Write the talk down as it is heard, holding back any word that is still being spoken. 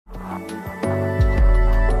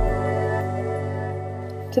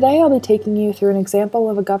Today I'll be taking you through an example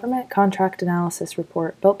of a government contract analysis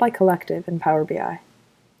report built by Collectiv in Power BI.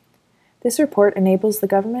 This report enables the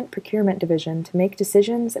Government Procurement Division to make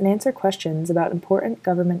decisions and answer questions about important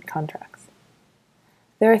government contracts.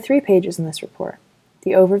 There are 3 pages in this report: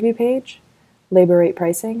 the overview page, labor rate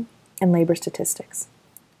pricing, and labor statistics.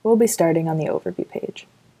 We'll be starting on the overview page.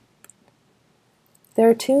 There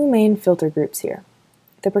are 2 main filter groups here: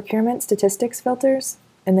 the procurement statistics filters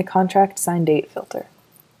and the contract sign date filter.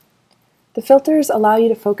 The filters allow you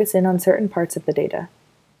to focus in on certain parts of the data.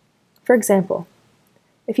 For example,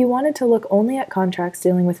 if you wanted to look only at contracts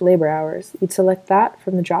dealing with labor hours, you'd select that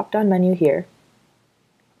from the drop-down menu here,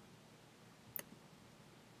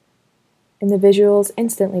 and the visuals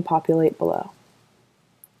instantly populate below.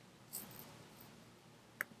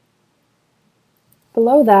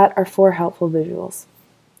 Below that are 4 helpful visuals.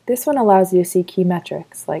 This one allows you to see key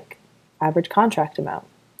metrics like average contract amount,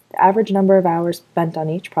 the average number of hours spent on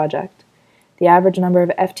each project, the average number of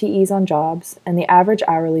FTEs on jobs, and the average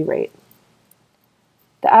hourly rate.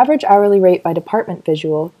 The average hourly rate by department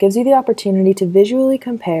visual gives you the opportunity to visually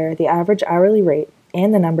compare the average hourly rate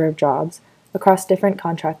and the number of jobs across different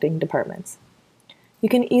contracting departments. You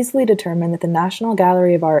can easily determine that the National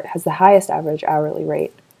Gallery of Art has the highest average hourly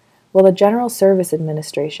rate, while the General Service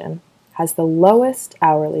Administration has the lowest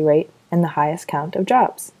hourly rate and the highest count of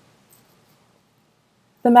jobs.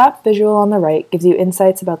 The map visual on the right gives you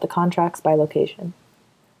insights about the contracts by location.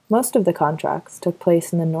 Most of the contracts took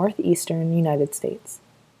place in the northeastern United States.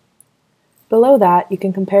 Below that, you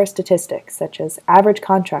can compare statistics such as average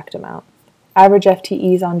contract amount, average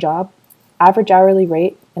FTEs on job, average hourly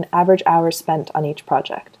rate, and average hours spent on each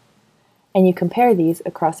project. And you compare these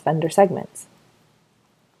across vendor segments.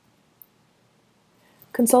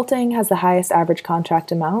 Consulting has the highest average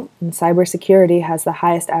contract amount, and cybersecurity has the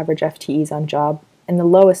highest average FTEs on job and the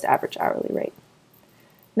lowest average hourly rate.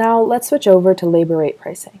 Now let's switch over to labor rate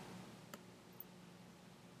pricing.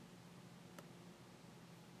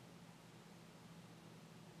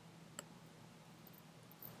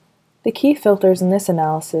 The key filters in this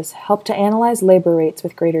analysis help to analyze labor rates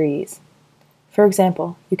with greater ease. For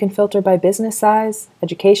example, you can filter by business size,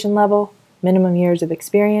 education level, minimum years of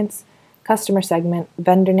experience, customer segment,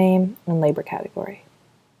 vendor name, and labor category.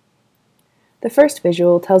 The first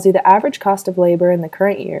visual tells you the average cost of labor in the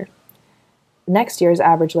current year, next year's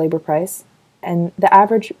average labor price, and the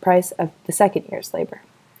average price of the second year's labor.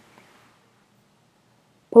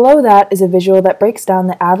 Below that is a visual that breaks down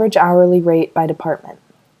the average hourly rate by department.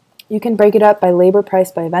 You can break it up by labor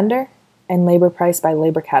price by vendor and labor price by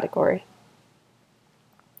labor category.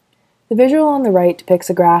 The visual on the right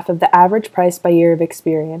depicts a graph of the average price by year of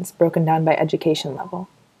experience broken down by education level.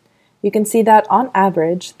 You can see that, on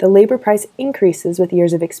average, the labor price increases with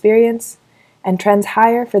years of experience and trends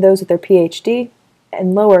higher for those with their PhD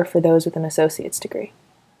and lower for those with an associate's degree.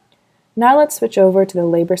 Now let's switch over to the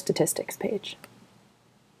labor statistics page.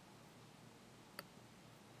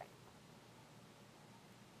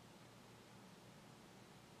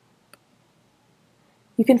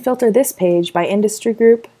 You can filter this page by industry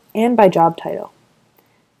group and by job title.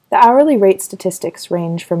 The hourly rate statistics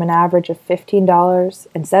range from an average of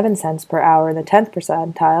 $15.07 per hour in the 10th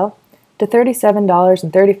percentile to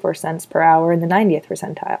 $37.34 per hour in the 90th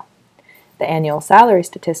percentile. The annual salary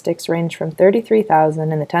statistics range from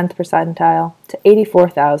 $33,000 in the 10th percentile to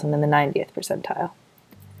 $84,000 in the 90th percentile.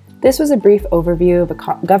 This was a brief overview of a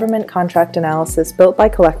government contract analysis built by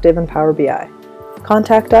Collectiv and Power BI.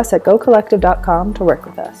 Contact us at gocollectiv.com to work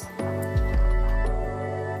with us.